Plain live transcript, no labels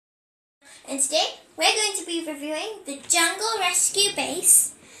and today we're going to be reviewing the Jungle Rescue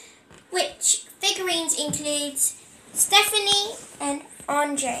Base, which figurines includes Stephanie and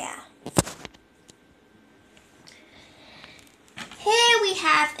Andrea. Here we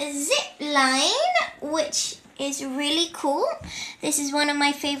have a zip line, which is really cool. This is one of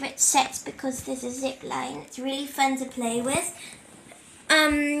my favorite sets because there's a zip line. It's really fun to play with.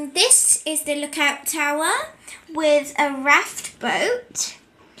 This is the lookout tower with a raft boat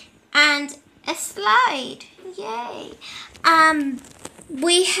and a slide. Yay!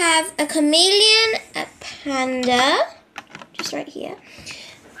 We have a chameleon, a panda, just right here,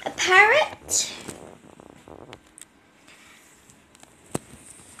 a parrot,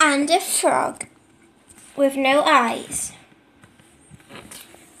 and a frog with no eyes.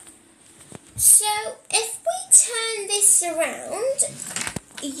 So if we turn this around,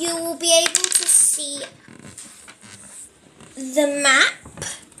 you will be able to see the map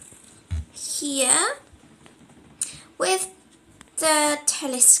here with the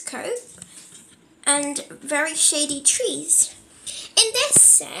telescope and very shady trees. In this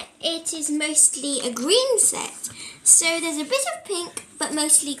set, it is mostly a green set, so there's a bit of pink but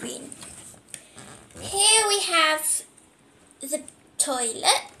mostly green. Here we have the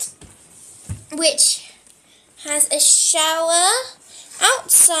toilet, which has a shower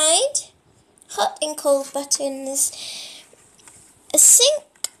outside, hot and cold buttons, a sink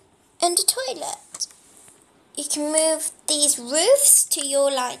and a toilet. You can move these roofs to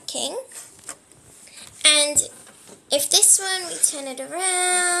your liking, and if this one, we turn it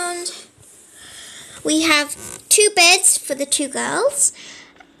around, we have 2 beds for the 2 girls,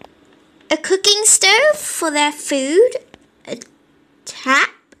 a cooking stove for their food, a tap,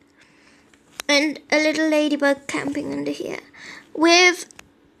 and a little ladybug camping under here, with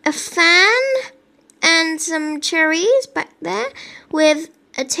a fan and some cherries back there, with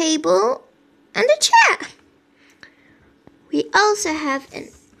a table and a chair. We also have an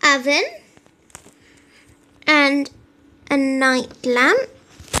oven and a night lamp.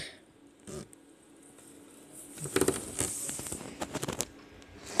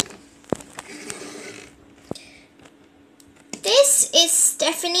 This is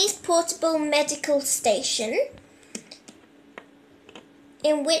Stephanie's portable medical station,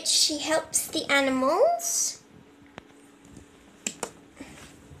 in which she helps the animals.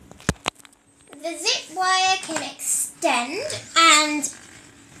 The zip wire can extend and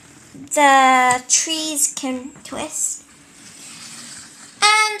the trees can twist.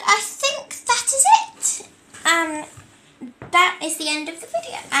 And I think that is it. That is the end of the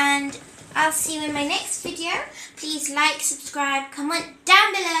video, and I'll see you in my next video. Please like, subscribe, comment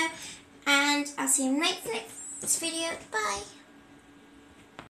down below, and I'll see you in my next video. Bye.